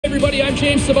Everybody, I'm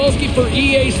James Cebulski for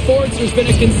EA Sports. There's been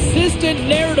a consistent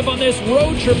narrative on this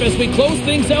road trip as we close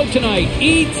things out tonight.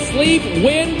 Eat, sleep,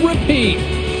 win, repeat.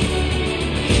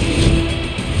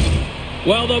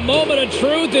 Well, the moment of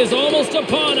truth is almost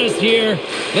upon us here.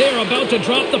 They are about to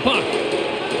drop the puck.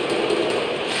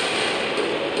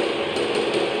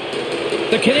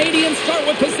 The Canadians start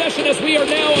with possession as we are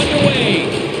now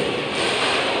underway.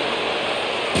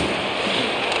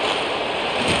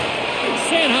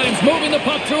 Sanheim's moving the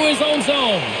puck through his own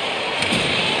zone.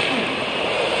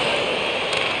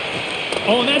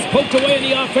 Oh, and that's poked away in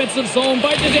the offensive zone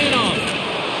by Dadonov.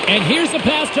 And here's the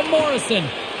pass to Morrison.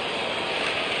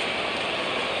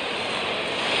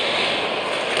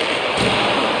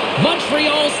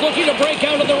 Montreal's looking to break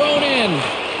out of their own end.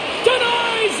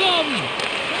 Denies them!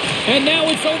 And now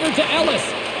it's over to Ellis.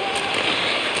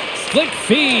 Slick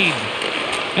feed.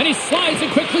 And he slides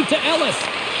it quickly to Ellis.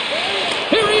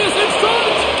 Here he is in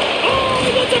front! Oh,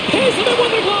 he gets a piece of it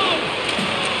with the glove!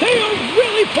 They are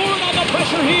really pouring on the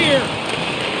pressure here.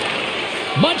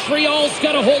 Montreal's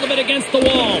got a hold of it against the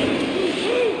wall.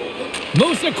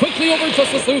 Moves it quickly over to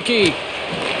Suzuki.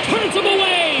 Turns him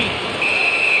away!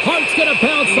 Hart's going to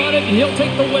pounce on it, and he'll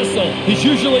take the whistle. He's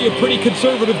usually a pretty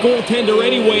conservative goaltender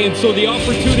anyway, and so the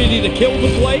opportunity to kill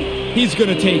the play, he's going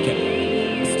to take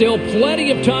it. Still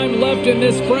plenty of time left in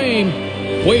this frame.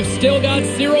 We've still got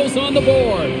zeros on the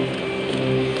board.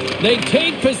 They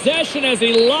take possession as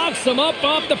he locks them up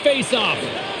off the faceoff.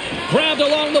 Grabbed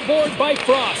along the boards by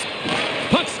Frost.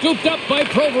 Puck scooped up by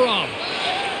Provorov.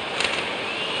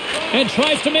 And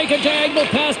tries to make a diagonal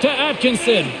pass to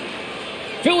Atkinson.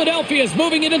 Philadelphia is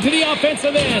moving it into the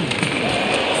offensive end.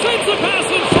 Sends the pass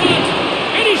in front.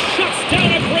 And he shuts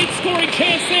down a great scoring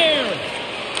chance there.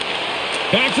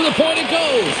 Back to the point it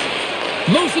goes.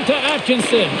 Moves it to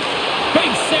Atkinson.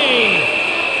 Big save.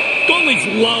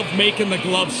 Goalies love making the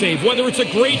glove save, whether it's a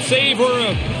great save or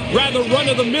a rather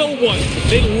run-of-the-mill one.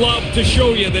 They love to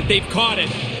show you that they've caught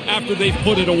it after they've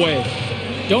put it away.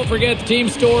 Don't forget the team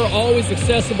store, always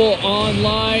accessible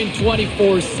online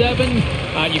 24/7.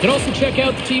 You can also check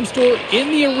out the team store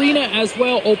in the arena as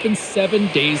well, open 7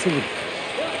 days a week.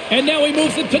 And now he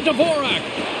moves it to Dvorak.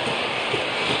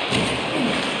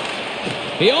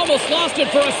 He almost lost it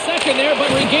for a second there, but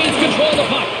regains control of the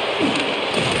puck.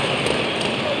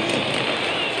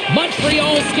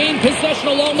 Montreal's gained possession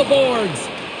along the boards.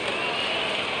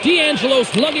 D'Angelo's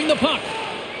lugging the puck.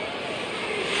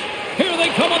 Here they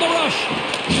come on the rush.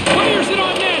 Fires it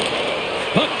on net.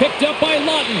 Puck picked up by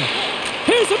Lawton.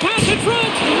 Here's a pass in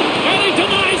front. And he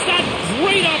denies that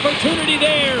great opportunity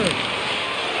there.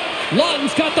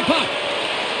 Lawton's got the puck.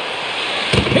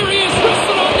 Here he is,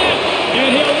 wristed on net. And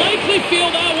he'll likely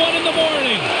feel that one in the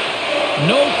morning.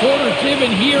 No quarter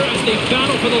given here as they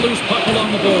battle for the loose puck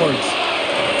along the boards.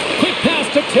 Quick pass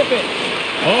to Tippett.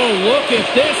 Oh, look at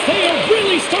this. They are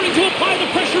really starting to apply the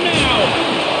pressure now.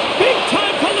 Big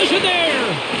time collision there.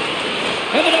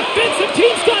 And the defensive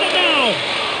team's got it now.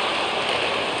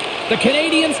 The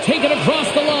Canadians take it across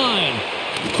the line.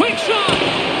 Quick shot.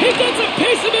 He gets a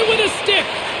piece of it with a stick.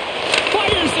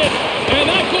 Fires it. And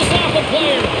that goes off a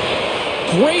player.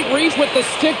 Great reach with the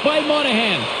stick by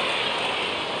Monahan.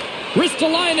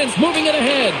 Ristolainen's moving it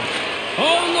ahead.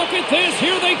 Oh, look at this.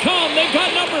 Here they come. They've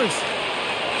got numbers.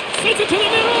 Sends it to the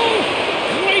middle.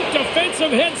 Great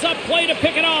defensive heads-up play to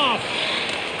pick it off.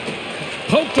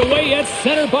 Poked away at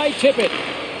center by Tippett.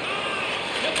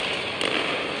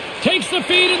 Takes the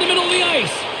feed in the middle of the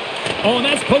ice. Oh, and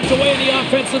that's poked away in the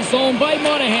offensive zone by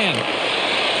Monahan.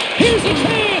 Here's a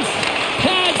chance.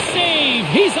 Pad save.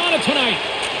 He's on it tonight.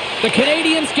 The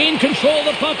Canadians gain control of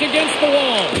the puck against the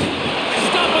wall.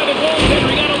 Stopped by the goaltender.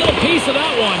 He got a little piece of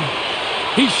that one.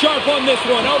 He's sharp on this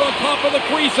one. Out on top of the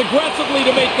crease aggressively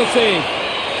to make the save.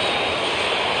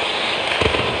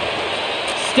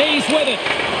 Stays with it.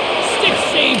 Stick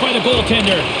save by the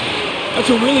goaltender. That's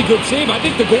a really good save. I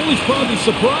think the goalie's probably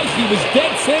surprised he was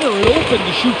dead center and open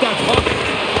to shoot that puck.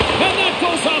 And that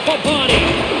goes off a body.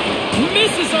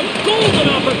 Misses a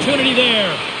golden opportunity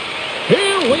there.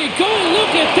 Here we go.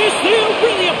 Look at this. They are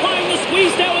really applying the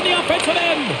squeeze now in the offensive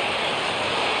end.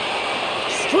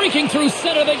 Streaking through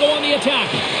center, they go on the attack.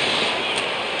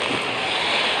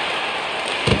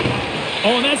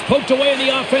 Oh, and that's poked away in the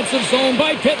offensive zone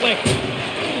by Pitlick.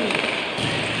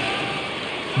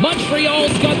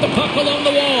 Montreal's got the puck along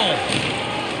the wall.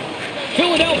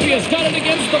 Philadelphia's got it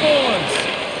against the boards.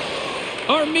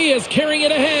 Armia's carrying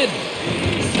it ahead.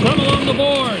 Scrum along the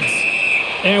boards.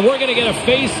 And we're going to get a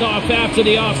face-off after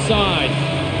the offside.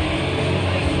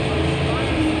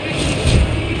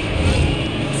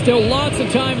 Still lots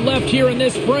of time left here in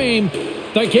this frame.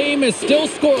 The game is still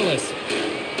scoreless.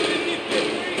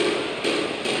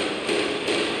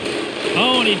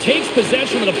 he takes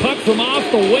possession of the puck from off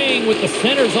the wing with the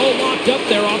centers all locked up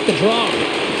there off the draw.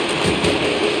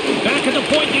 Back at the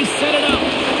point, he set it up.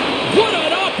 What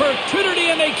an opportunity,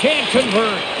 and they can't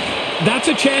convert. That's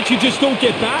a chance you just don't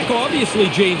get back, obviously,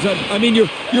 James. I mean, you're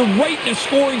right in a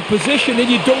scoring position, and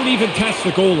you don't even test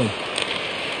the goalie.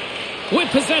 With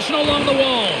possession along the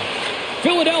wall.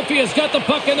 Philadelphia's got the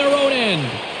puck in their own end.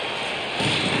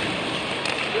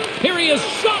 Here he is,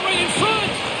 shot right in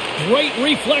front. Great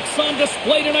reflex on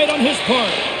display tonight on his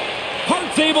part.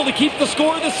 Hart's able to keep the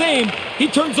score the same. He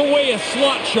turns away a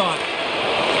slot shot.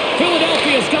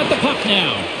 Philadelphia's got the puck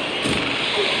now.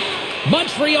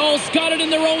 Montreal's got it in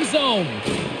their own zone.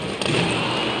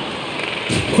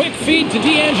 Quick feed to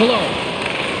D'Angelo.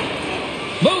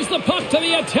 Moves the puck to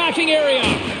the attacking area.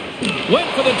 Went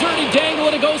for the dirty dangle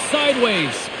and it goes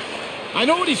sideways. I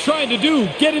know what he's trying to do,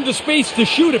 get into space to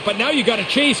shoot it, but now you got to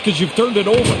chase because you've turned it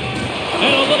over.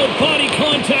 And a little body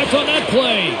contact on that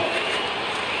play.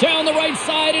 Down the right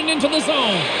side and into the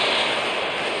zone.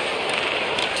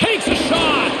 Takes a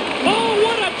shot. Oh,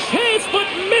 what a chance, but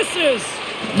misses.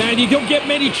 Man, you don't get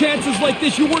many chances like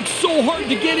this. You work so hard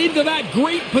to get into that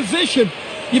great position.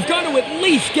 You've got to at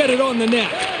least get it on the net.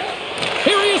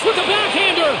 Here he is with the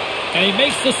backhander. And he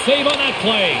makes the save on that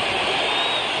play.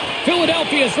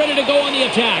 Philadelphia is ready to go on the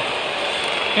attack.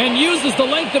 And uses the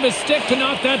length of his stick to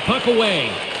knock that puck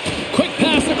away. Quick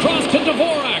pass across to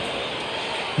Dvorak.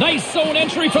 Nice zone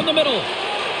entry from the middle.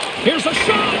 Here's a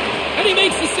shot. And he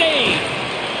makes the save.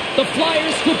 The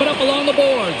Flyers scoop it up along the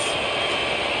boards.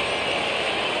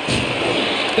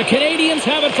 The Canadians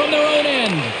have it from their own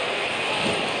end.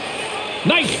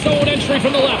 Nice zone entry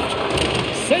from the left.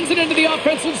 Sends it into the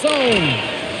offensive zone.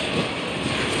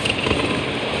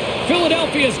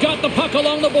 Philadelphia's got the puck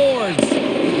along the boards.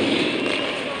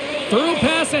 Through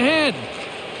pass ahead.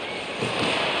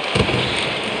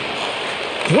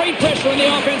 Great pressure on the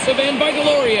offensive end by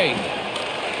Delorier.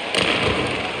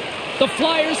 The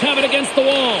Flyers have it against the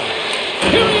wall.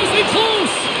 Here he is, they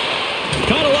close.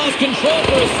 Kind of lost control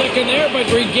for a second there,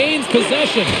 but regains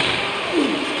possession.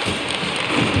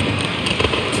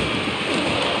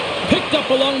 Picked up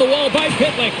along the wall by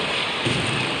Pitlick.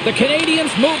 The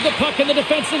Canadians move the puck in the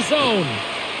defensive zone.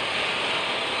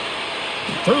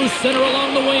 Through center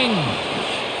along the wing.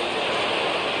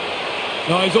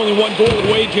 No, he's only one goal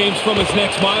away, James, from his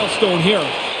next milestone here.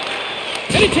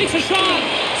 And he takes a shot.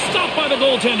 Stopped by the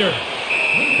goaltender.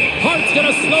 Hart's going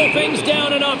to slow things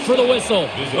down and up for the whistle.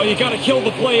 Well, you got to kill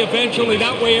the play eventually.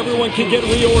 That way everyone can get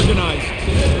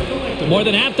reorganized. More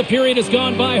than half the period has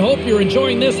gone by. Hope you're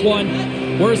enjoying this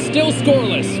one. We're still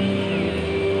scoreless.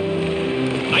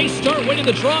 Nice start winning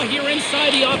the draw here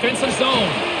inside the offensive zone.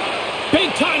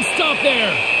 Big time stop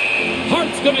there.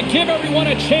 Hart's going to give everyone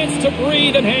a chance to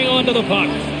breathe and hang on to the puck.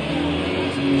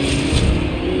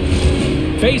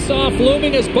 Face-off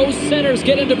looming as both centers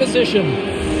get into position.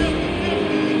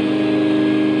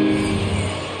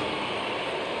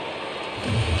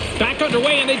 Back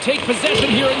underway, and they take possession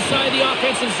here inside the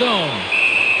offensive zone.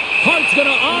 Hart's going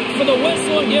to opt for the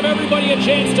whistle and give everybody a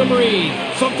chance to breathe.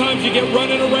 Sometimes you get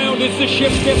running around as the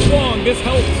shift gets long. This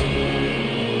helps.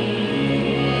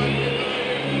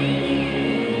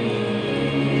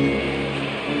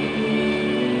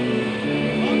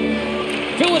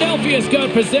 Philadelphia's got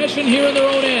possession here in their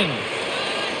own end.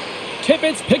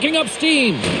 Tippett's picking up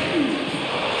steam.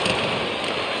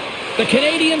 The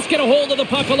Canadians get a hold of the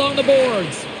puck along the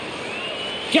boards.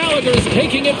 Gallagher's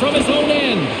taking it from his own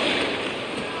end.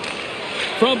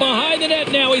 From behind the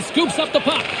net now, he scoops up the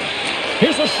puck.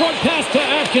 Here's a short pass to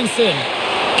Atkinson.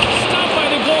 Stopped by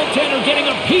the goaltender, getting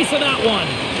a piece of that one.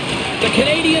 The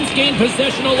Canadians gain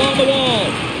possession along the wall.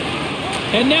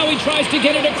 And now he tries to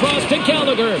get it across to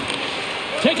Gallagher.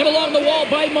 Taken along the wall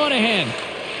by Monahan.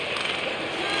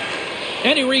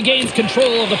 And he regains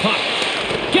control of the puck.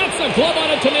 Gets a glove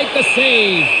on it to make the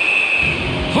save.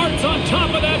 Hart's on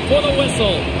top of that for the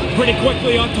whistle. Pretty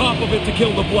quickly on top of it to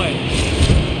kill the play.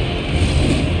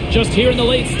 Just here in the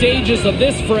late stages of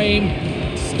this frame,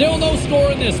 still no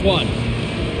score in this one.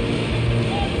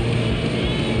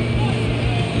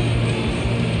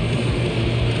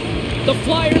 The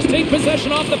Flyers take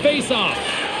possession off the faceoff.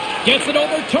 Gets it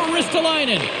over to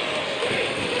Ristolainen.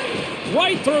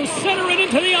 Right through center and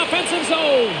into the offensive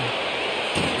zone.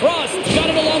 Frost's got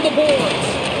it along the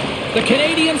boards. The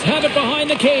Canadians have it behind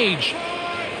the cage.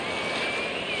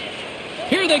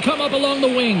 Here they come up along the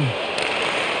wing.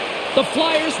 The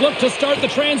Flyers look to start the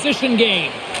transition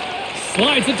game.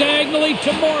 Slides it diagonally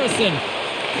to Morrison.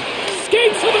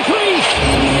 Skates to the crease.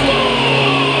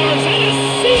 Scores! And a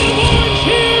sea of orange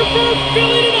here for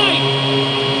Philly tonight.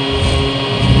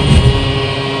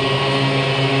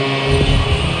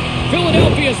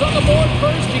 Philadelphia is on the board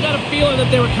first. You got a feeling that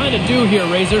they were kind of due here,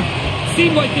 Razor.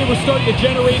 Seemed like they were starting to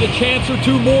generate a chance or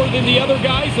two more than the other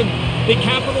guys, and they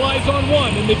capitalized on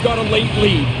one, and they've got a late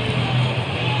lead.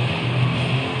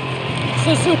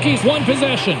 Suzuki's one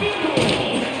possession.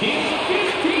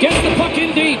 Gets the puck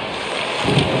in deep.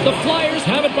 The Flyers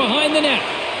have it behind the net.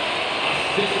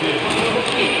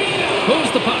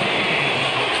 Moves the puck.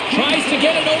 Tries to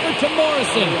get it over to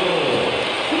Morrison.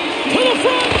 To the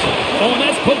front! Oh, and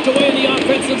that's poked away in the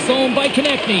offensive zone by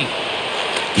Konechny.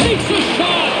 Takes a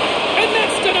shot, and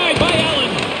that's denied by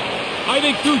Allen. I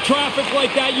think through traffic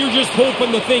like that, you're just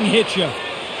hoping the thing hits you.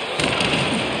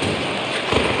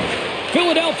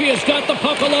 Philadelphia's got the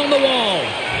puck along the wall.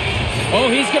 Oh,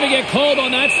 he's going to get called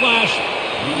on that slash.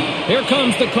 Here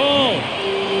comes the call.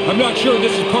 I'm not sure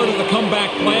this is part of the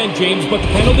comeback plan, James, but the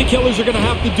penalty killers are going to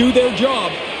have to do their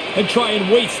job and try and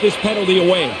waste this penalty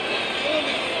away.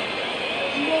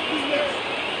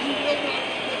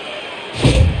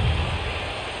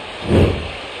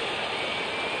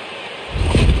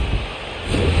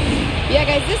 Yeah,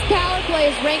 guys, this power play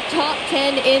is ranked top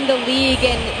 10 in the league,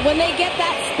 and when they get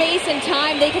that space and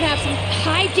time, they can have some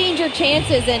high-danger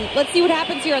chances, and let's see what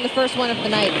happens here on the first one of the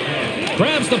night.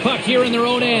 Grabs the puck here in their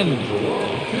own end.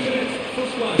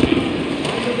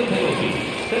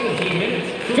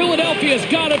 Philadelphia's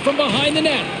got it from behind the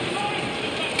net.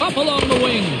 Up along the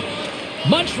wing.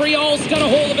 Montreal's got a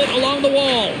hold of it along the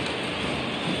wall.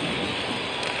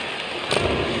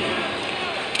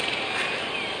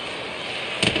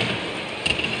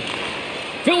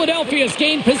 Philadelphia's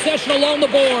gained possession along the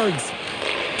boards.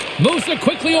 Moves it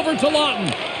quickly over to Lawton.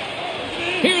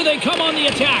 Here they come on the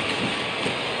attack.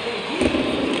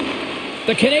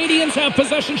 The Canadians have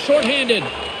possession shorthanded.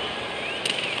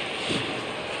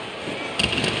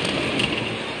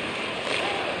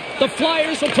 The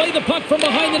Flyers will play the puck from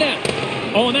behind the net.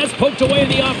 Oh, and that's poked away in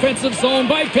the offensive zone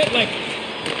by Pitlick.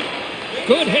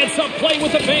 Good heads-up play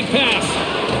with the bank pass.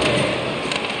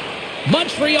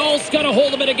 Montreal's got a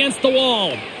hold of it against the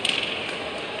wall.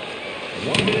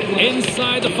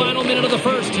 Inside the final minute of the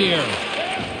first here.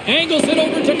 Angles it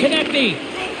over to Konechny.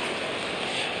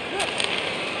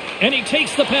 And he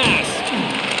takes the pass.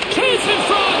 Chance in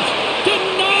front.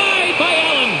 Denied by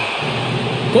Allen.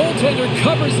 Goaltender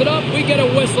covers it up. We get a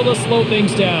whistle to slow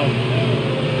things down.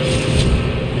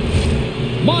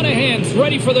 Monahan's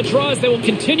ready for the draw as they will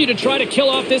continue to try to kill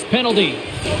off this penalty.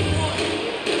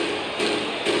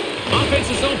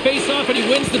 Offensive zone face-off, and he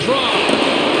wins the draw.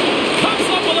 Comes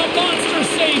up with a monster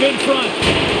save in front.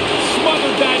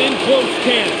 Smothered that in close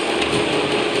chance.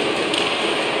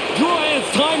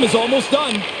 Drouin's time is almost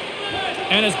done.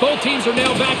 And as both teams are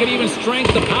now back at even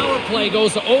strength, the power play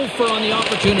goes 0 for on the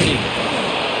opportunity.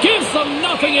 Gives them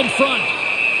nothing in front.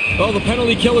 Well, the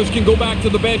penalty killers can go back to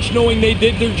the bench knowing they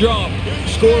did their job.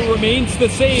 Score remains the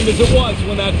same as it was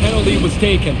when that penalty was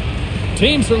taken.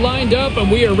 Teams are lined up,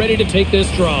 and we are ready to take this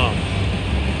draw.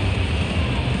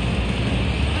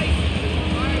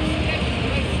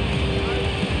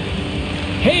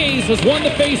 Hayes has won the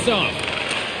faceoff.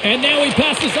 And now he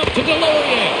passes up to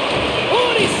Delorier. Oh,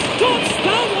 and he stops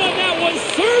that one. That was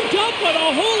served up with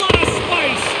a whole lot of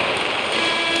spice.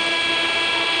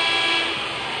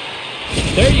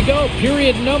 There you go.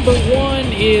 Period number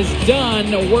 1 is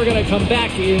done. We're going to come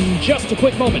back in just a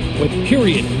quick moment with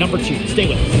period number 2. Stay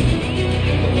with us.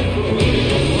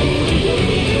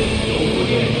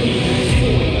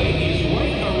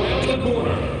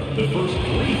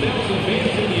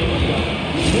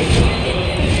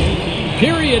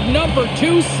 Period number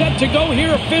 2 set to go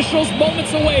here. Officials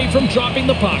moments away from dropping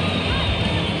the puck.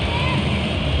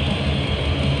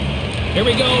 Here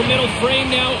we go. Middle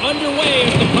frame now underway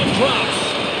as the puck drops.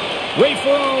 Ray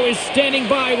Ferraro is standing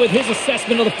by with his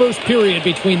assessment of the first period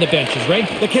between the benches, Ray.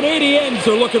 The Canadiens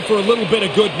are looking for a little bit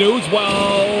of good news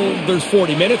while there's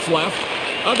 40 minutes left.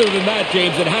 Other than that,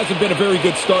 James, it hasn't been a very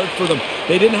good start for them.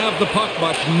 They didn't have the puck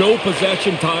much, no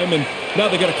possession time, and now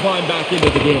they're going to climb back into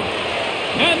the game.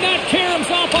 And that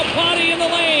caroms off a body in the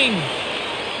lane.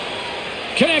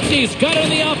 Konechny's got it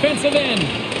on the offensive end.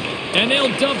 And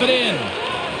they'll dump it in.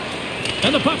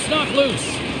 And the puck's knocked loose.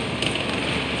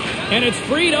 And it's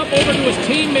freed up over to his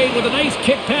teammate with a nice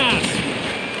kick pass.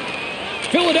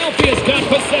 Philadelphia's got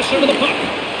possession of the puck.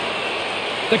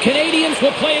 The Canadians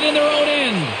will play it in their own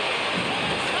end.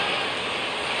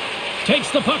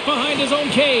 Takes the puck behind his own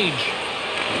cage.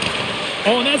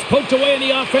 Oh, and that's poked away in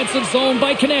the offensive zone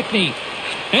by Konechny.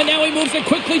 And now he moves it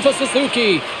quickly to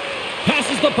Suzuki.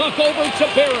 Passes the puck over to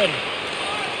Barron.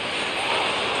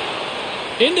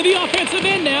 Into the offensive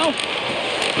end now.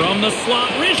 From the slot,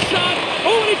 wrist shot.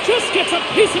 Oh, and he just gets a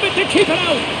piece of it to keep it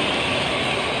out.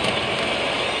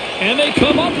 And they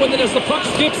come up with it as the puck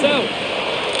skips out.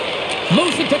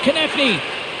 Moves it to Konechny.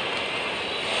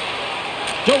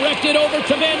 Directed over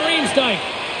to Van Riemsdyk.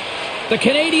 The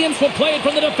Canadians will play it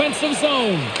from the defensive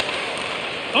zone.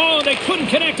 Oh, they couldn't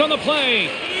connect on the play.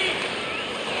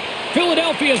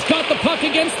 Philadelphia's got the puck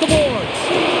against the boards.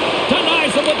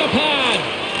 Denies him with the pad.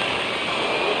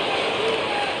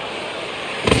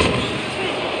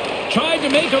 Tried to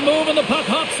make a move and the puck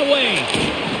hops away.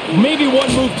 Maybe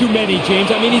one move too many,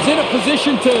 James. I mean, he's in a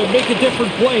position to make a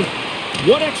different play.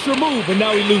 One extra move, and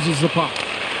now he loses the puck.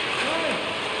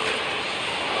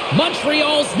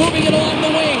 Montreal's moving it along the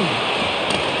wing.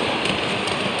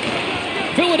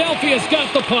 Philadelphia's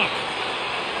got the puck.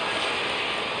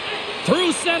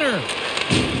 Through center.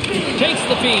 Takes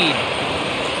the feed.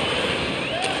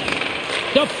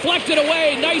 Deflected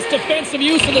away. Nice defensive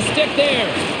use of the stick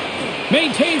there.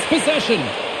 Maintains possession.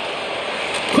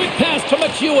 Quick pass to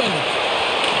McEwen.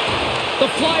 The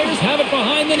Flyers have it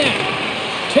behind the net.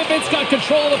 Tippett's got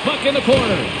control of the puck in the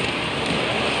corner.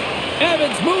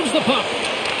 Evans moves the puck.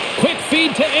 Quick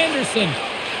feed to Anderson.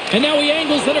 And now he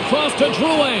angles it across to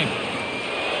Drouin.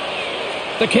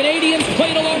 The Canadians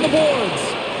played along the boards.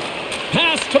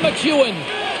 Pass to McEwen.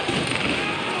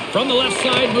 From the left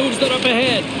side, moves it up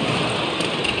ahead.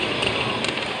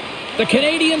 The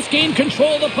Canadians gain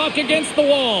control of the puck against the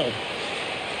wall.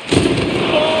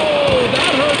 Oh,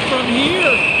 that hurt from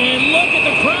here. And look at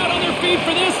the crowd on their feet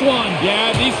for this one.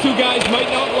 Yeah, these two guys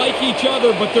might not like each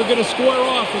other, but they're going to square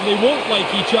off, and they won't like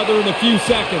each other in a few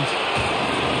seconds.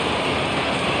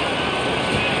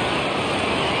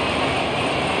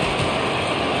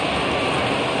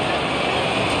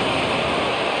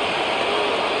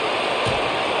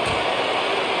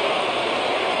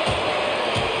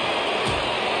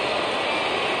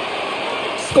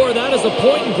 Score that as a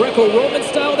point in Greco-Roman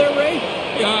style there, Ray?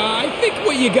 I think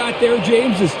what you got there,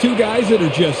 James, is two guys that are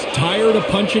just tired of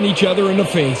punching each other in the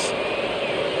face.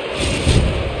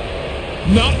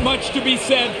 Not much to be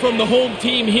said from the home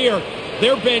team here.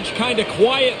 Their bench kind of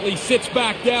quietly sits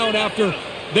back down after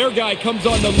their guy comes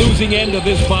on the losing end of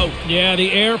this bout. Yeah,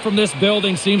 the air from this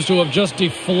building seems to have just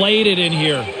deflated in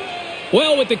here.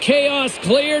 Well, with the chaos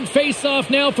cleared, face-off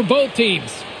now for both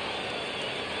teams.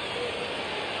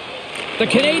 The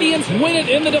Canadians win it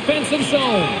in the defensive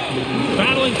zone.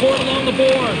 Battling for it along the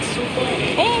boards.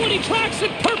 Oh, and he tracks it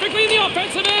perfectly in the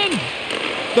offensive end.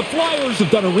 The Flyers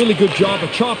have done a really good job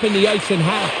of chopping the ice in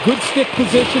half. Good stick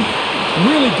position.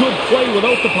 Really good play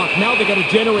without the puck. Now they got to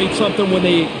generate something when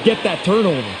they get that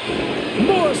turnover.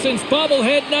 Morrison's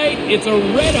bobblehead night. It's a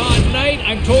red-hot night.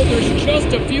 I'm told there's just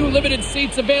a few limited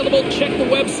seats available. Check the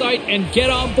website and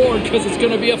get on board because it's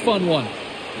going to be a fun one.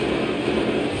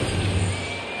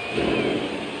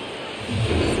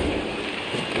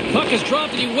 Puck is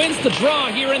dropped and he wins the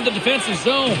draw here in the defensive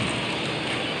zone.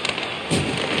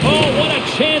 Oh, what a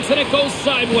chance, and it goes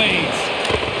sideways.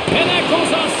 And that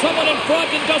goes off someone in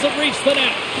front and doesn't reach the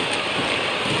net.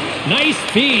 Nice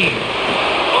feed.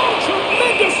 Oh,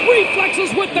 tremendous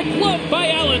reflexes with the glove by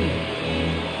Allen.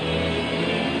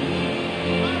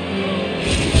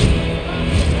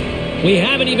 We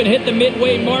haven't even hit the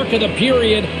midway mark of the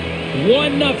period.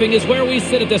 1-0 is where we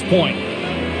sit at this point.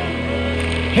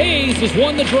 Hayes has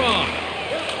won the draw.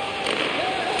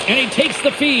 And he takes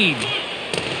the feed.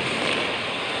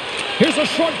 Here's a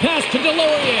short pass to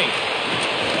Delorier.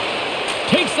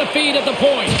 Takes the feed at the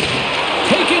point.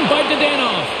 Taken by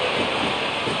Dadonov.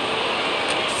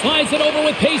 Slides it over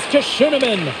with pace to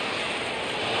Schoenemann.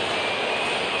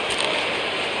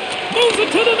 Moves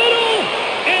it to the middle.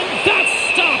 And that's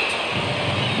stopped.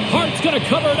 Hart's going to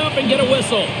cover it up and get a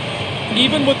whistle.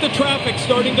 Even with the traffic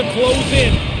starting to close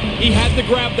in, he had to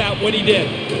grab that when he did.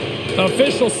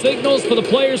 Official signals for the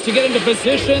players to get into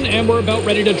position, and we're about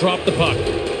ready to drop the puck.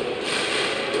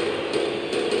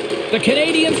 The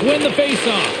Canadians win the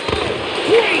faceoff.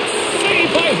 Great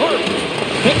save by Hart.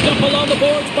 Picked up along the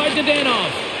boards by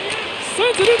Dadonov.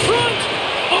 Sends it in front.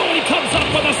 Oh, and he comes up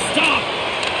with a stop.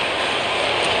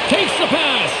 Takes the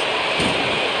pass.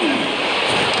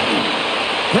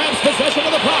 Grabs possession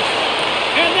of the puck.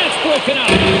 And that's broken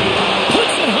up.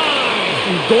 Puts it high.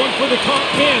 He's going for the top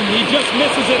pin. He just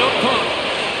misses it up top.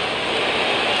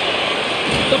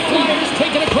 The Flyers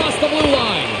take it across the blue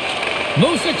line.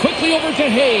 Moves it quickly over to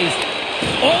Hayes.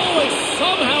 Oh, and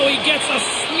somehow he gets a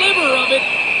sliver of it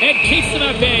and keeps him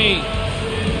at bay.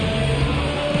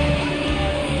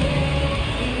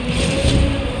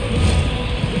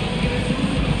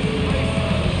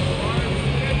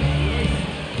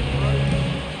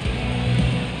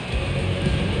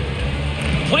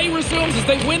 Play resumes as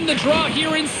they win the draw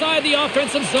here inside the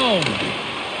offensive zone.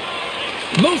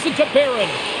 Moves it to Barron.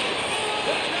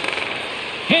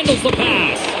 Handles the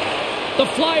pass. The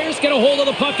Flyers get a hold of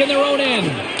the puck in their own end.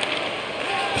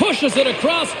 Pushes it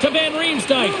across to Van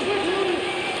Riemsdyk.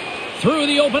 Through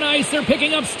the open ice, they're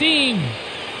picking up steam.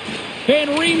 Van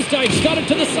Riemsdyk's got it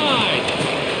to the side.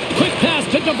 Quick pass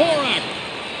to Dvorak.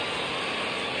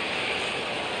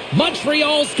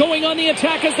 Montreal's going on the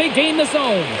attack as they gain the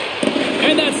zone.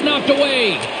 And that's knocked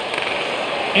away.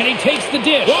 And he takes the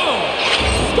dish. Whoa!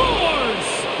 Scores!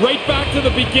 Right back to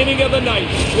the beginning of the night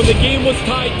when the game was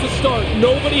tied to start.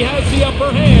 Nobody has the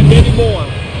upper hand anymore.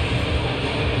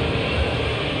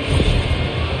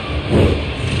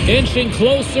 Inching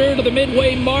closer to the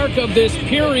midway mark of this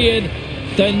period.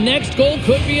 The next goal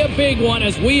could be a big one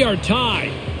as we are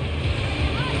tied.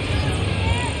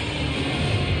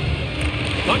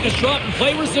 Puck is dropped and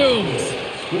play resumes.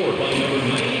 Scored by number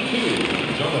 92,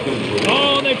 Jonathan.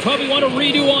 Oh, they probably want to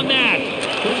redo on that.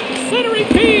 Centering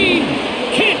feed.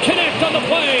 Can't connect on the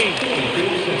play.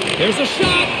 There's a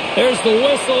shot. There's the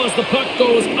whistle as the puck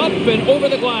goes up and over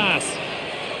the glass.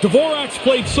 Dvorak's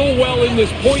played so well in this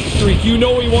point streak, you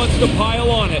know he wants to pile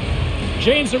on it.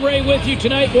 James and Ray with you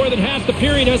tonight. More than half the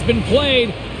period has been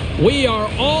played. We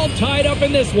are all tied up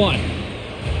in this one.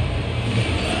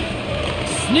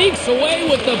 Sneaks away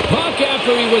with the puck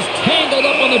after he was tangled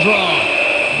up on the draw.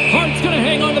 Hart's going to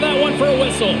hang on to that one for a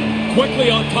whistle. Quickly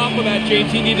on top of that,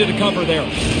 James, he needed a cover there.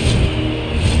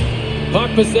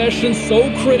 Puck possession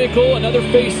so critical. Another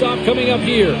face-off coming up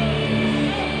here.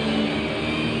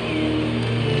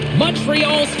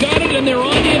 Montreal's got it, and they're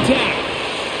on the attack.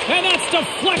 And that's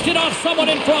deflected off someone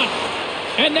in front.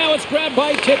 And now it's grabbed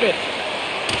by Tippett.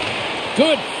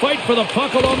 Good fight for the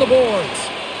puck along the boards.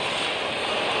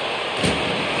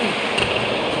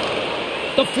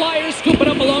 The Flyers scoop it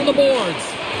up along the boards.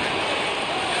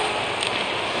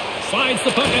 Slides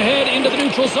the puck ahead into the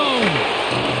neutral zone.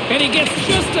 And he gets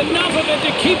just enough of it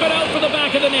to keep it out for the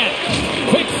back of the net.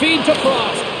 Quick feed to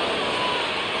Frost.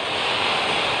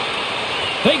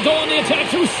 They go on the attack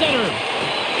through center.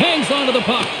 Hangs onto the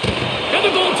puck. And the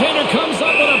goaltender comes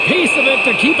up with a piece of it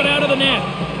to keep it out of the net.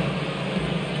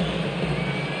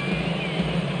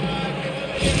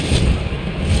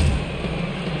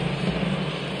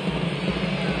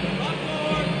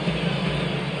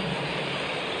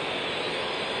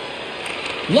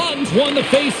 Lawton's won the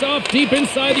face-off deep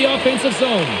inside the offensive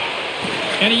zone.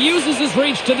 And he uses his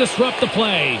reach to disrupt the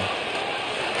play.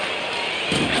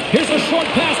 Here's a short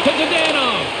pass to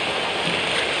Dadonov.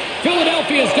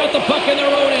 Philadelphia's got the puck in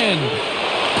their own end.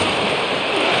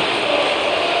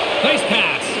 Nice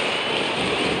pass.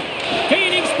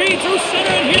 Gaining speed through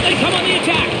center, and here they come on the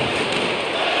attack.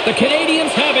 The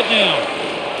Canadians have it now.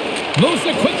 Moves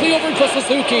it quickly over to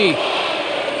Suzuki.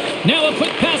 Now a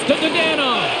quick pass to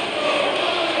Dadonov.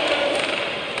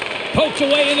 Poked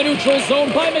away in the neutral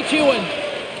zone by McEwen.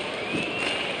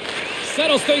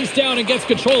 Settles things down and gets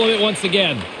control of it once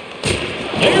again.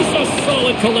 There's a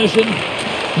solid collision.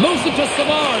 Moves it to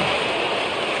Savard.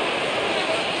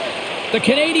 The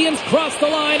Canadians cross the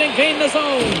line and gain the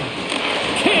zone.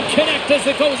 Can't connect as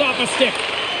it goes off a stick.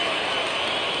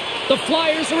 The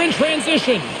Flyers are in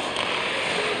transition.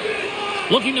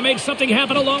 Looking to make something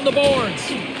happen along the boards.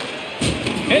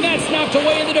 And that's knocked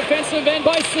away in the defensive end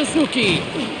by Suzuki.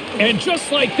 And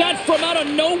just like that, from out of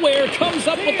nowhere, comes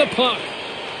up with the puck.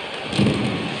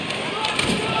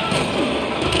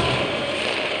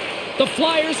 The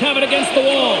Flyers have it against the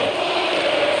wall.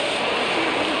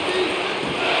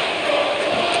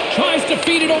 Tries to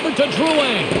feed it over to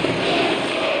Drouin.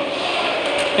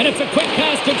 And it's a quick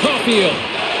pass to Caulfield.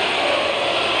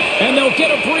 And they'll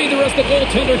get a breather as the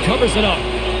goaltender covers it up.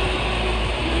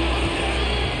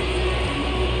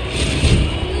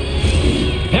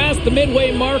 Past the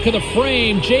midway mark of the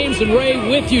frame, James and Ray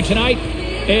with you tonight.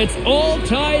 It's all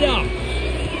tied up.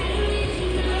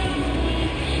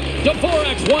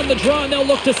 Dvorak's won the draw, and they'll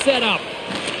look to set up.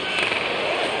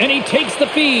 And he takes the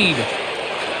feed.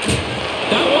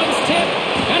 That one's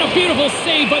tipped, and a beautiful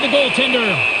save by the goaltender.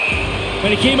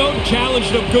 And he came out and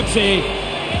challenged him. Good save.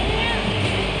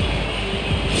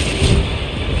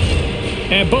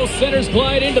 And both centers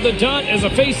glide into the dot as a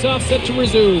face-off set to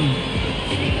resume.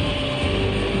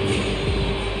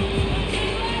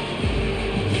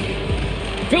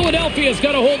 Philadelphia's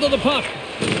got a hold of the puck.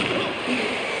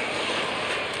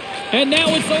 And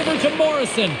now it's over to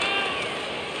Morrison.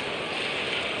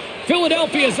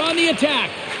 Philadelphia's on the attack.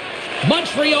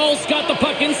 Montreal's got the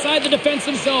puck inside the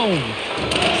defensive zone.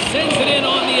 Sends it in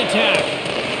on the attack.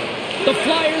 The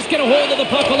Flyers get a hold of the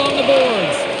puck along the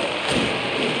boards.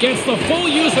 Gets the full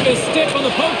use of his stick on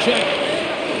the poke check.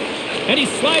 And he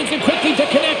slides it quickly to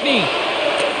Konechny.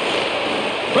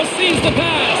 Receives the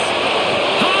pass.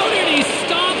 How did he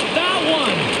stop that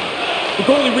one? The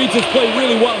goalie reads his play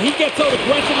really well. He gets out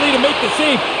aggressively to make the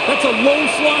save. That's a low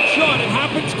slot shot. It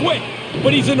happens quick,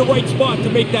 but he's in the right spot to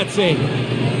make that save.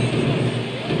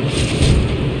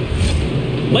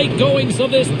 Late goings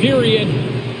of this period.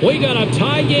 We got a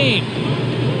tie game.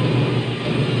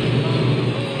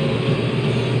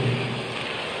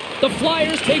 The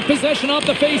Flyers take possession off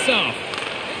the faceoff.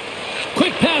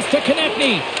 Quick pass to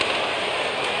Konechny.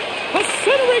 A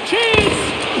centering chance.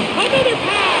 Another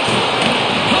pass.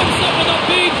 Comes up with a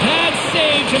big pad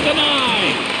save to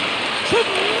deny.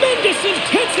 Tremendous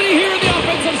intensity here in the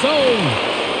offensive zone.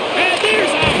 And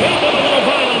there's a hit with a little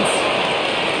violence.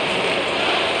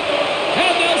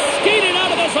 And they'll skate it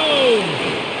out of the zone.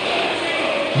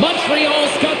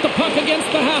 Montreal's got the puck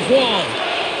against the half wall.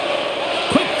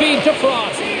 Quick feed to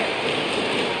Frost.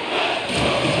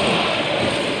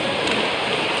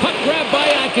 Puck grab by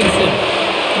Atkinson.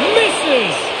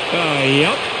 Misses.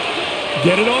 Yep.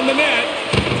 Get it on the net.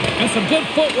 And some good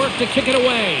footwork to kick it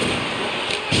away.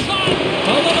 Shot.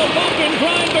 A little bump and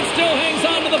grind, but still hangs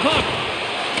on to the puck.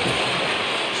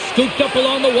 Scooped up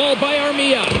along the wall by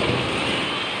Armia.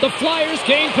 The Flyers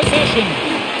gain possession.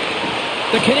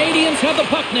 The Canadians have the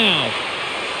puck now.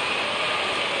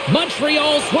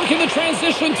 Montreal's working the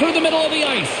transition through the middle of the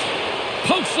ice.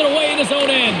 Pokes it away in his own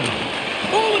end.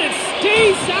 Oh, and it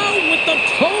stays out with the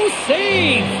toe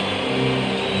save.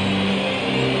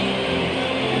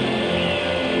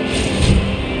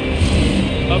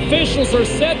 Officials are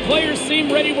set. Players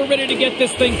seem ready. We're ready to get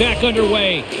this thing back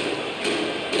underway.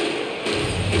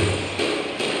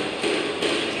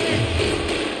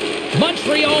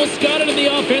 Montreal's got it in the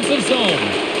offensive zone.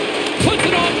 Puts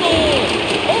it on goal.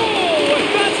 Oh,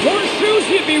 if that's horseshoes,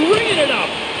 he'd be ringing it up.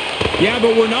 Yeah,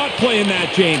 but we're not playing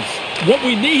that, James. What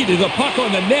we need is a puck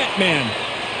on the net, man.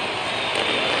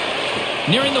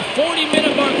 Nearing the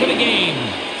 40-minute mark of the game.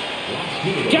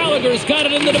 Gallagher's got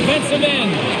it in the defensive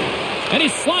end. And he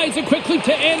slides it quickly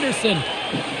to Anderson.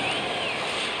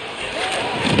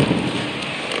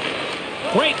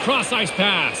 Great cross-ice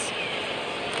pass.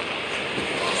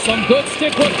 Some good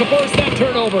stick work to force that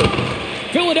turnover.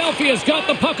 Philadelphia's got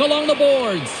the puck along the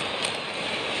boards.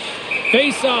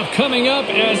 Face-off coming up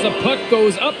as the puck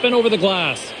goes up and over the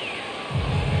glass.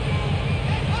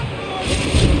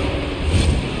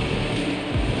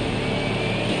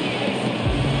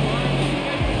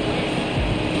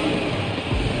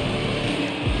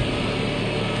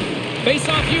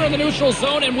 Face-off here in the neutral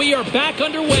zone, and we are back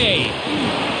underway.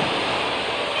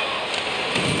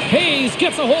 Hayes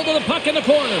gets a hold of the puck in the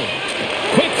corner.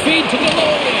 Quick feed to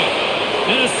Deloria.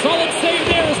 And a solid save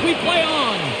there as we play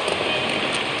on.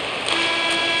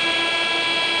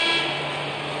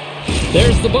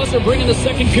 There's the buzzer bringing the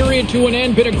second period to an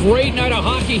end. Been a great night of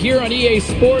hockey here on EA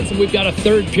Sports, and we've got a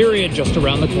third period just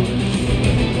around the corner.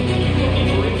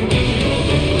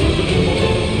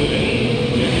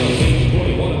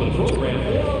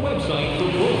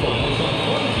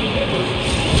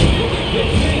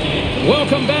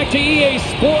 Welcome back to EA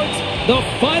Sports. The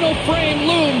final frame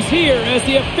looms here as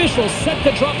the officials set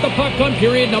to drop the puck on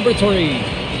period number 3.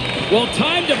 Well,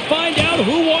 time to find out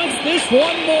who wants this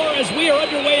one more as we are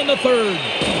underway in the third.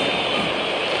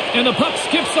 And the puck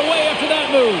skips away after that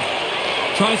move.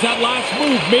 Tries that last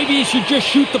move. Maybe he should just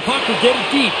shoot the puck or get it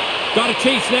deep. Got to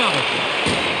chase now.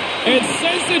 And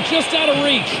sends it just out of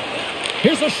reach.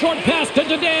 Here's a short pass to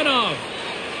Dadonov.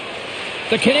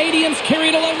 The Canadians carry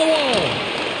it along the wall.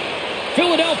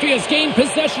 Philadelphia's gained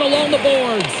possession along the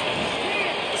boards.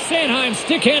 Sanheim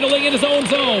stick handling in his own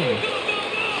zone.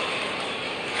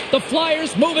 The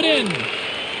Flyers move it in.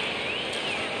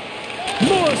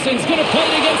 Morrison's going to play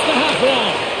it against the half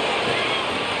wall.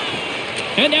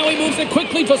 And now he moves it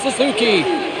quickly to Suzuki.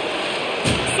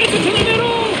 Sends it to the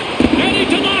middle. And he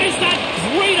denies that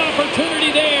great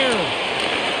opportunity there.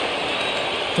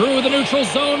 Through the neutral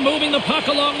zone, moving the puck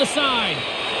along the side.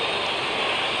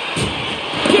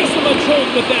 Gives him a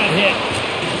jolt with that hit.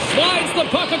 Slides the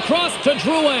puck across to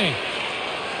Drouin.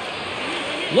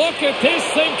 Look at this.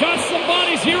 They've got some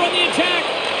bodies here on the attack.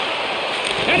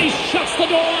 And he shuts the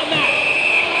door on that.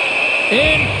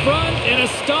 In front and a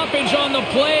stoppage on the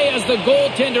play as the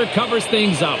goaltender covers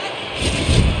things up.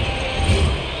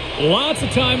 Lots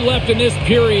of time left in this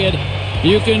period.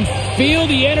 You can feel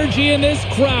the energy in this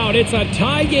crowd. It's a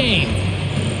tie game.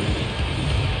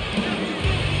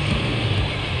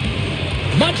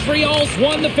 Montreal's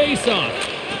won the faceoff.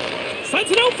 Sends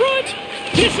it out front.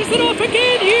 Dishes it off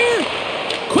again here.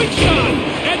 Quick shot.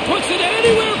 And puts it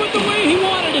anywhere but the way he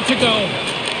wanted it to go.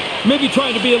 Maybe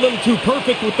trying to be a little too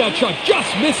perfect with that shot. Just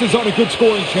misses on a good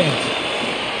scoring chance.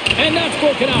 And that's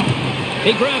broken out.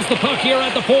 He grabs the puck here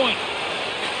at the point.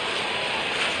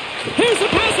 Here's the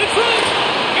pass in front.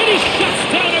 And he he shuts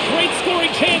down a great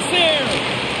scoring chance there.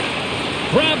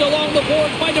 Grabbed along the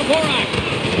boards by Dvorak.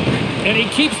 And he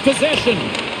keeps possession.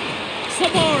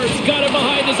 Samar's got it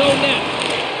behind his own net.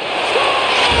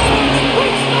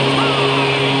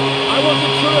 I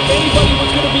wasn't sure if anybody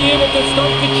was going to be able to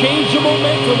start to change the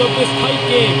momentum of this tight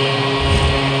game.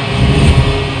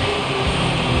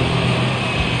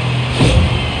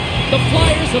 The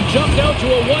Flyers have jumped out to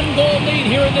a one-goal lead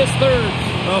here in this third.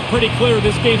 Pretty clear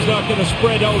this game's not going to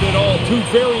spread out at all. Two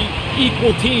very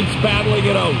equal teams battling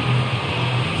it out.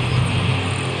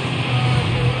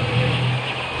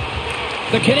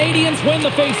 The Canadians win the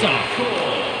faceoff.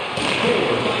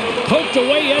 Poked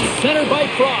away at center by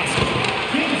Frost.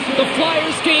 The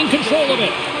Flyers gain control of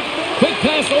it. Quick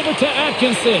pass over to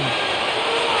Atkinson.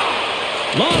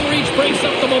 Long reach breaks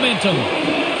up the momentum.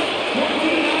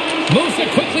 Moves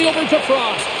it quickly over to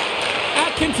Frost.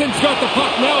 Atkinson's got the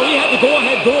puck now. He had the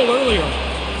go-ahead goal earlier.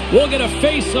 We'll get a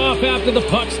face-off after the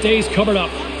puck stays covered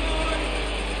up.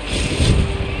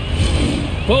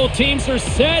 Both teams are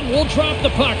set. We'll drop the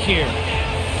puck here.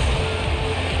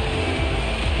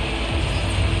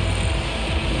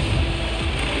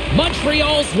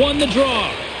 Montreal's won the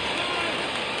draw.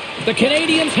 The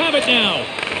Canadians have it now.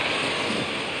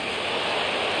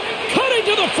 Cutting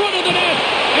to the front of the net.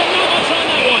 And not much on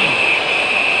that one.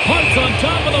 Parts on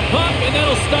top of the puck, and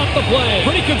that'll stop the play.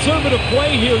 Pretty conservative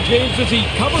play here, James, as he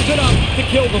covers it up to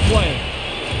kill the play.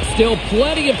 Still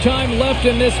plenty of time left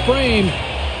in this frame.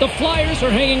 The Flyers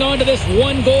are hanging on to this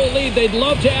one-goal lead. They'd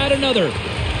love to add another.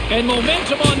 And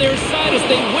momentum on their side as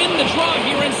they win the draw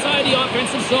here inside the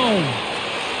offensive zone.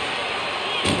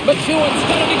 McEwen's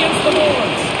got it against the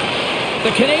boards.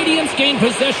 The Canadians gain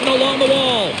possession along the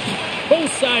wall.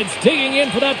 Both sides digging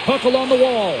in for that puck along the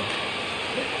wall.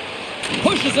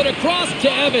 Pushes it across to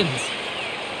Evans.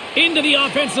 Into the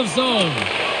offensive zone.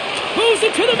 Moves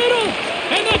it to the middle.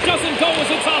 And that doesn't go as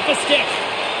it's off a stick.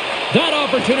 That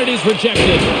opportunity is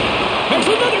rejected. There's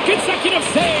another consecutive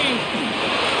save.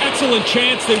 Excellent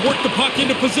chance. They work the puck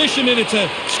into position, and it's a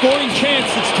scoring chance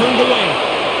that's turned away.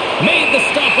 Made the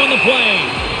stop on the play.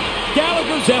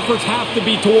 Gallagher's efforts have to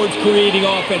be towards creating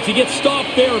offense. He gets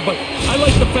stopped there, but I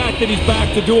like the fact that he's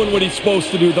back to doing what he's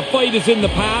supposed to do. The fight is in the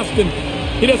past, and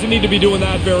he doesn't need to be doing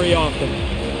that very often.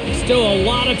 Still a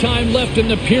lot of time left in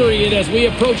the period as we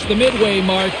approach the midway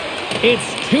mark. It's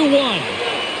 2-1.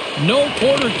 No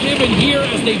quarter given here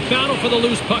as they battle for the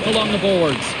loose puck along the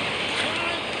boards.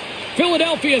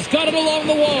 Philadelphia's got it along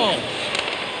the wall.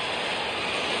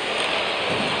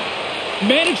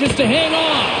 Manages to hang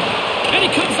on. And he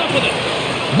comes up with it.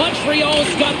 Montreal's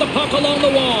got the puck along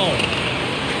the wall.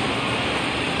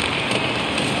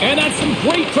 And that's some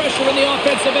great pressure in the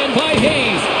offensive end by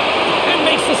Hayes. And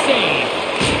makes the save.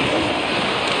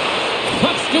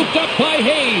 Puck scooped up by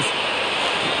Hayes.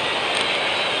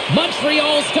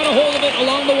 Montreal's got a hold of it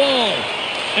along the wall.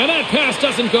 And that pass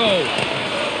doesn't go.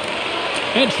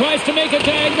 And tries to make a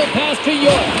diagonal pass to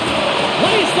York.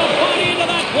 Lays the body into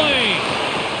that play.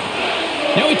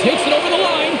 Now he takes it over the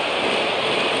line.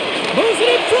 Moves it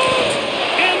in front.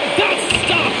 And that's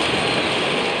stopped.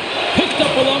 Picked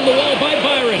up along the wall by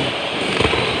Byron.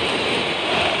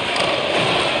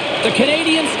 The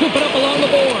Canadians scoop it up along the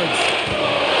boards.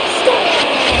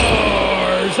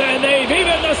 Scores! And they've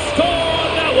evened the score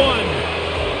on that one.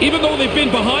 Even though they've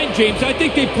been behind, James, I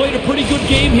think they've played a pretty good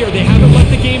game here. They haven't let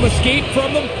the game escape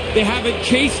from them. They haven't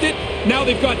chased it. Now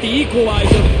they've got the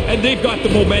equalizer, and they've got the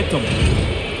momentum.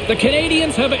 The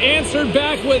Canadians have answered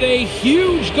back with a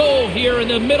huge goal here in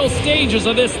the middle stages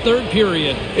of this third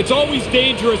period. It's always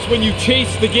dangerous when you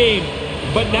chase the game,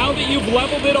 but now that you've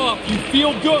leveled it off, you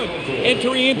feel good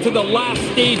entering into the last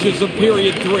stages of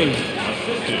period 3.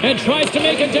 And tries to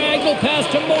make a diagonal pass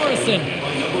to Morrison.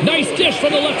 Nice dish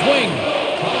from the left wing.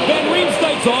 Van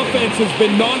Riemsdyk's offense has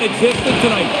been non-existent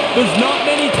tonight. There's not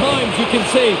many times you can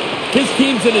say his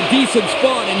team's in a decent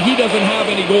spot and he doesn't have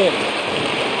any goals.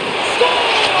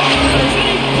 And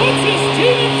he puts his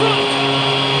team in front.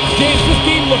 James, this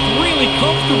game looked really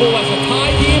comfortable as a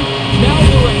tie game. Now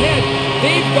we're ahead.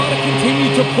 They've got to continue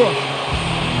to push.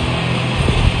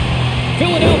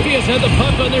 Philadelphia's had the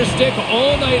puck on their stick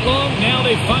all night long. Now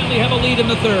they finally have a lead in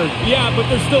the third. Yeah, but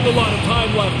there's still a lot of time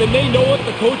left, and they know it.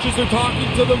 The coaches are talking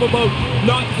to them about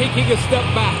not taking a step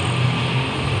back.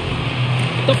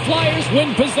 The Flyers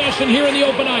win possession here in the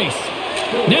open ice.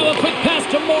 Now a quick pass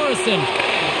to Morrison.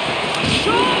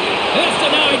 Shot! That's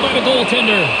denied by the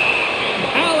goaltender.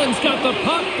 Allen's got the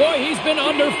puck. Boy, he's been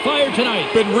under fire tonight.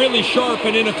 Been really sharp,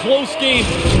 and in a close game,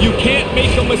 you can't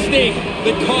make a mistake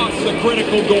that costs a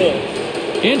critical goal.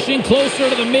 Inching closer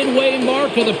to the midway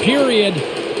mark of the period,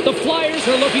 the Flyers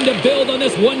are looking to build on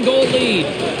this one-goal lead.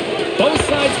 Both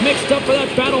sides mixed up for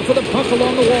that battle for the puck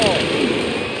along the wall.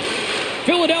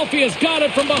 Philadelphia's got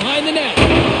it from behind the net.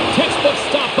 Textbook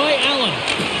stop by Allen.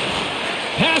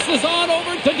 Passes on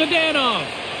over to Dadonov.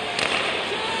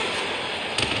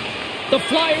 The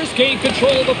Flyers gain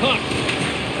control of the puck.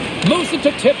 Moves it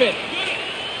to Tippett.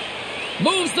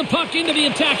 Moves the puck into the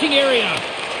attacking area.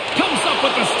 Comes up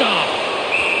with the stop.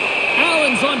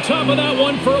 Allen's on top of that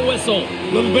one for a whistle.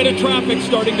 A little bit of traffic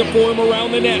starting to form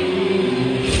around the net.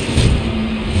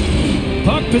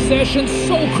 Puck possession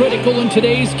so critical in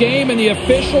today's game, and the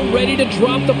official ready to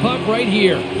drop the puck right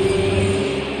here.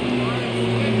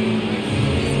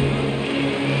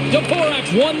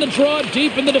 Dvorak won the draw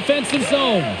deep in the defensive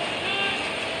zone.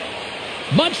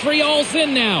 Montreal's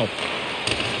in now.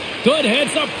 Good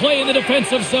heads-up play in the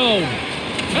defensive zone.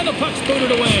 And the puck's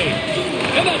booted away.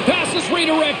 And that pass is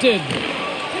redirected.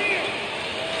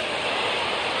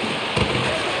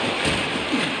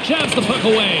 Jabs the puck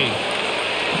away.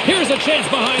 Here's a chance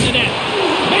behind the net.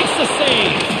 Makes the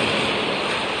save.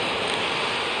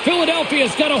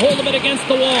 Philadelphia's got a hold of it against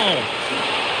the wall.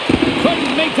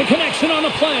 Couldn't make the connection on the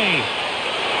play.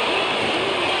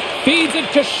 Feeds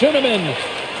it to Schoenemann.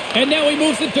 And now he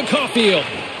moves it to Caulfield.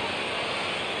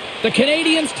 The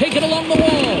Canadiens take it along the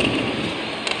wall.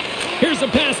 Here's a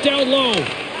pass down low.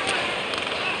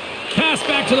 Pass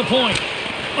back to the point.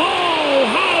 Oh,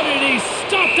 how did he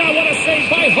stop that? What a save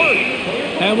by Hart.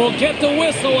 And we'll get the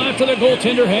whistle after the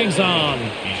goaltender hangs on.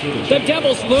 The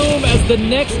Devils loom as the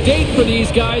next date for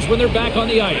these guys when they're back on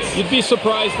the ice. You'd be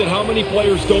surprised at how many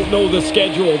players don't know the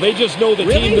schedule. They just know the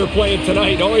team they're playing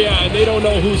tonight. Oh, yeah, and they don't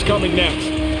know who's coming next.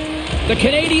 The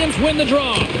Canadiens win the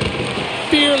draw.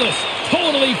 Fearless,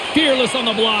 totally fearless on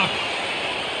the block.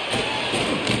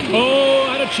 Oh,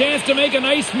 had a chance to make a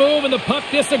nice move, and the puck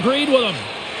disagreed with him.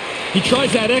 He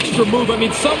tries that extra move. I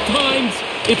mean, sometimes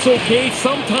it's okay.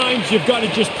 Sometimes you've got to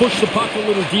just push the puck a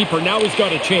little deeper. Now he's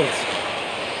got a chance.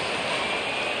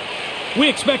 We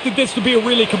expected this to be a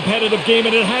really competitive game,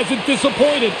 and it hasn't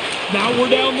disappointed. Now we're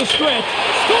down the stretch.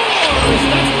 Scores!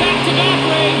 That's back-to-back,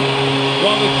 Ray.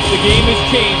 Well, the game has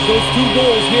changed. Those 2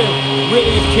 goals here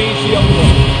really have changed the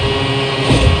outlook.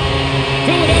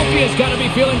 Philadelphia's got to be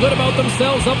feeling good about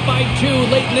themselves, up by 2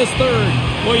 late in this third.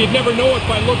 Well, you'd never know it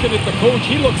by looking at the coach.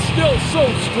 He looks still so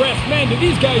stressed. Man, do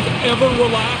these guys ever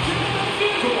relax?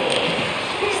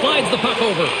 Slides the puck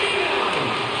over.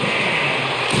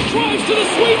 Drives to the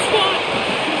sweet spot.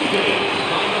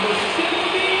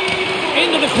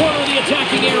 Into the corner of the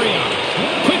attacking area.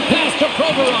 Quick pass to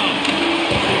Provorov.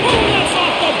 Oh, that's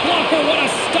off the blocker. What a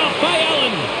stop by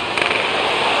Allen.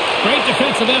 Great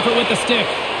defensive effort with the stick.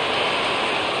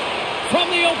 From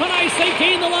the open ice, they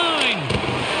gain the line.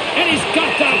 And he's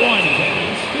got that one.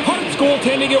 Hart's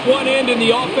goaltending at one end and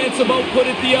the offensive output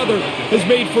at the other has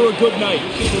made for a good night.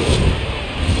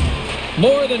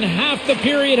 More than half the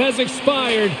period has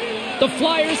expired. The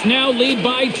Flyers now lead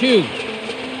by 2.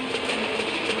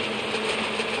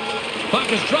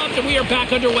 Puck is dropped and we are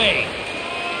back underway.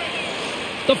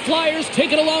 The Flyers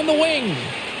take it along the wing.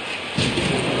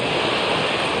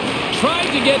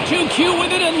 Tried to get too cute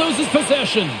with it and loses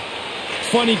possession.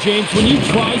 Funny, James, when you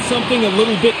try something a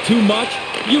little bit too much,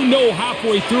 you know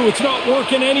halfway through it's not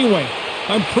working anyway.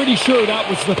 I'm pretty sure that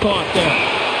was the thought there.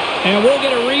 And we'll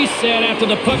get a reset after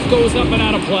the puck goes up and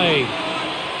out of play.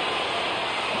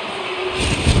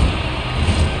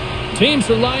 Teams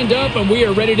are lined up and we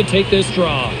are ready to take this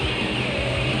draw.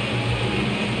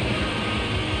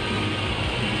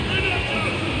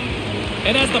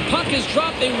 And as the puck is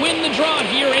dropped, they win the draw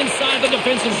here inside the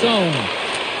defensive zone.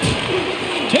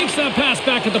 Takes that pass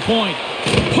back at the point.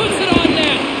 Puts it on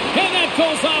net. And that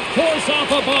goes off course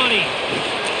off a body.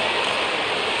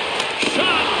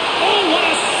 Shot. Oh, what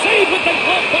a save with the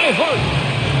glove by Hart.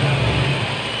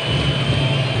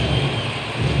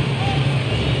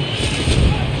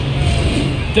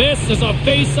 This is a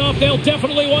face-off they'll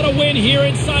definitely want to win here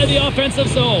inside the offensive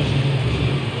zone.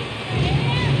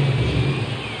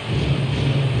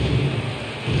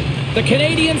 The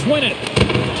Canadiens win it.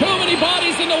 Too many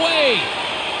bodies in the way.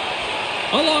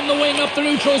 Along the wing up the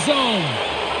neutral zone.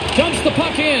 Dumps the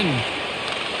puck in.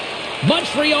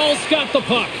 Montreal's got the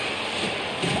puck.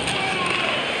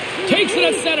 Takes it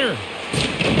at center.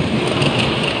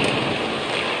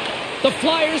 The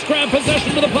Flyers grab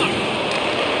possession of the puck.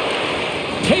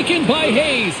 Taken by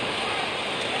Hayes.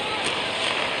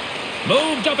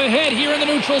 Moved up ahead here in the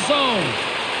neutral zone.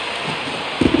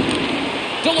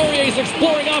 Delorier's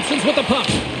exploring options with the puck.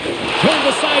 Turned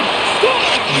aside. Score!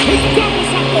 He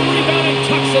doubles up the rebound and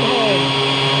tucks it home.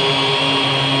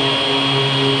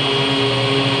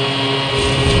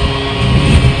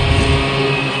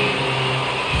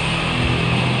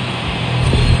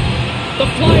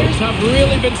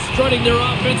 really been strutting their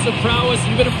offensive prowess.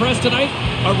 You've been impressed tonight?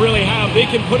 I really have. They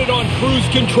can put it on cruise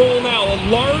control now. A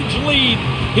large lead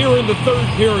here in the third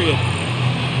period.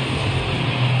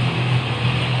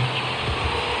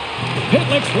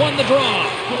 Pitlick's won the draw.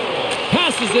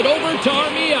 Passes it over to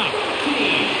Armia.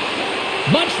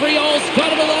 Montreal's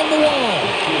got it along the wall.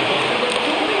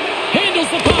 Handles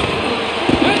the puck.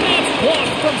 And that's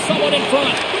blocked from someone in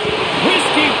front.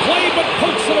 Risky play, but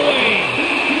pokes it away.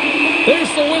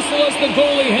 There's the whistle as the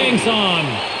goalie hangs on.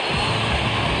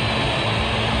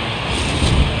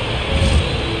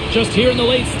 Just here in the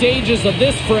late stages of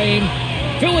this frame,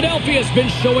 Philadelphia's been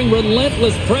showing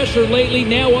relentless pressure lately,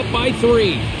 now up by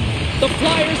 3. The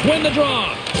Flyers win the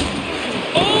draw.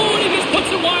 Oh, and he just puts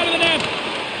it wide of the net.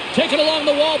 Taken along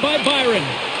the wall by Byron.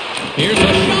 Here's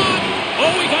a shot.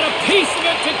 Oh, he got a piece of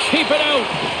it to keep it out.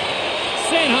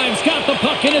 Sanheim's got the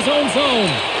puck in his own zone.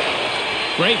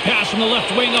 Great pass from the left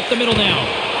wing up the middle now.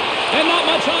 And not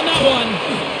much on that one.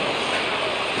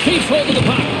 Keeps hold of the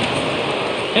puck.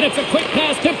 And it's a quick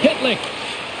pass to Pitlick.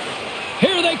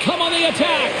 Here they come on the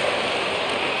attack.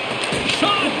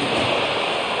 Shot.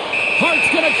 Hart's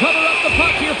going to cover up the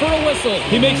puck here for a whistle.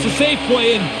 He makes a safe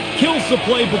play and kills the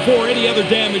play before any other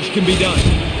damage can be done.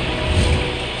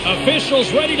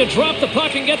 Officials ready to drop the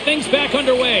puck and get things back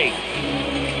underway.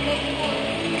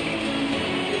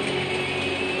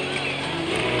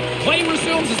 Play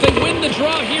resumes as they win the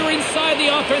draw here inside the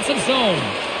offensive zone.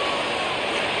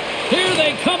 Here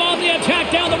they come on the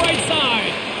attack down the right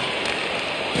side.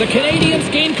 The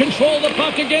Canadiens gain control of the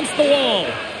puck against the wall.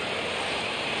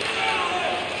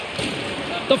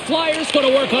 The Flyers going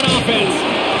to work on offense.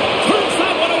 Turns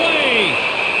that one away.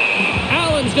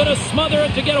 Allen's going to smother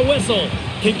it to get a whistle.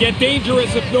 Can get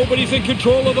dangerous if nobody's in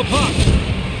control of the puck.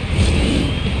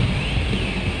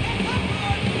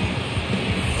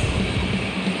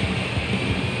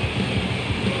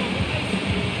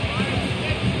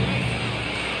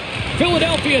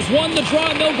 Philadelphia's won the draw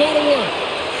and they'll go to work.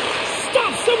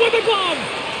 Stops him with a glove.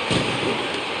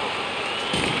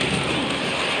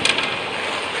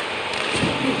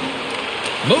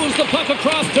 Moves the puck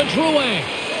across to Drouin.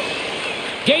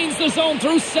 Gains the zone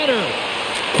through center.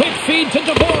 Quick feed to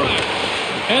Dvorak.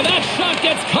 And that shot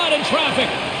gets caught in traffic.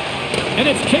 And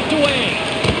it's kicked away.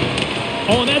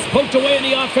 Oh, and that's poked away in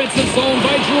the offensive zone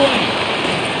by Drouin.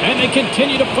 And they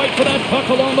continue to fight for that puck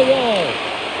along the wall.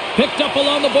 Picked up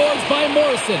along the boards by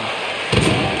Morrison.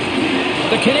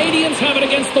 The Canadiens have it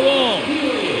against the wall.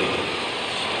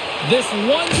 This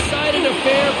one-sided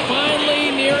affair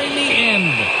finally nearing the end.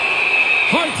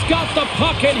 Hart's got the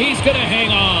puck and he's going to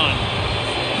hang on.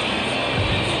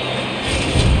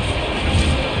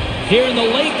 Here in the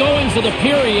late goings of the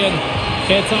period,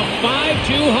 it's a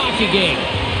 5-2 hockey game.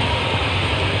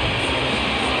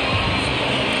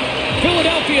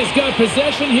 Philadelphia's got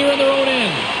possession here in their own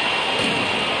end.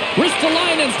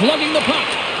 Ristolainen's lugging the puck.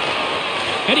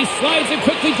 And he slides it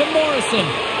quickly to Morrison.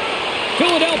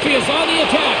 Philadelphia's on the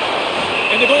attack.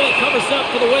 And the goalie covers up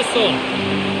for the whistle.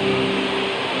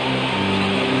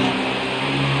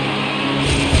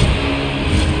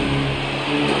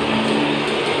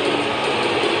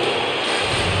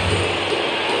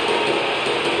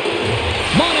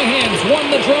 Monahan's won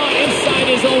the draw inside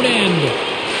his own end.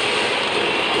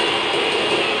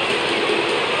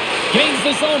 Gains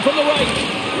the zone from the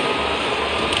right.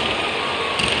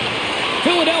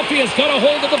 Philadelphia's got a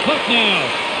hold of the puck now.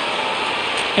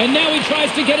 And now he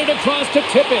tries to get it across to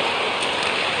Tippett.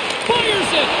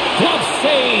 Fires it! Glove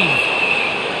save!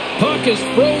 Puck is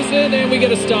frozen and we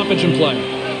get a stoppage in play.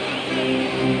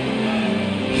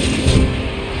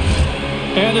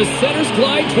 And the centers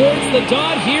glide towards the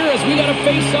dot here as we got a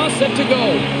face-off set to go.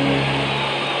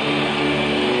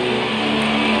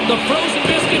 The frozen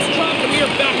biscuits dropped and we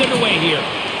are back underway here.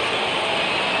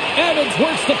 Evans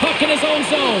works the puck in his own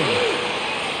zone.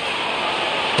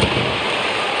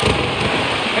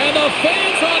 And the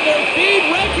fans on their feet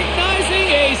recognizing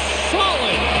a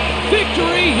solid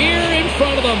victory here in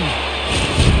front of them.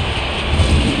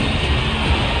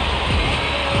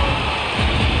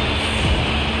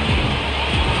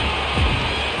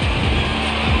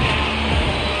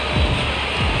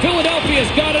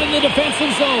 Philadelphia's got it in the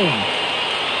defensive zone.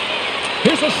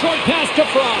 Here's a short pass to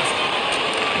Frost.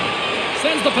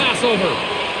 Sends the pass over.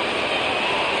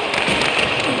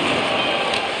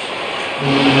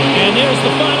 And there's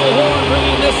the final horn,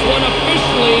 bringing this one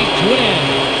officially to an end.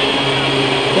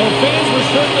 Well, fans were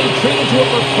certainly treated to a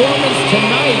performance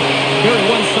tonight. Very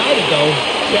one-sided, though.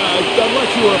 Yeah,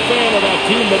 unless you were a fan of that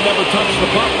team that never touched the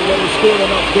puck and never scored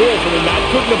enough goals, I mean, that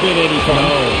couldn't have been any fun.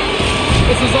 No.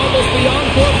 This is almost the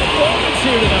encore performance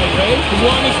here tonight, Ray. As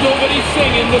long as nobody's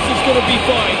singing, this is going to be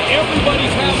fine.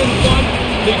 Everybody's having fun.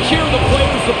 They cheer the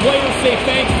players say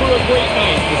thanks for a great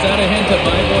night. Is that a hint of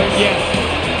my voice? Yes.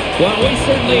 Well, we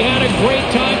certainly had a great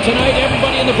time tonight.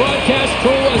 Everybody in the broadcast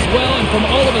crew as well. And from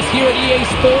all of us here at EA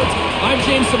Sports, I'm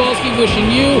James Cebulski wishing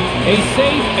you a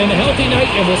safe and healthy night.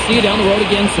 And we'll see you down the road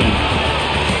again soon.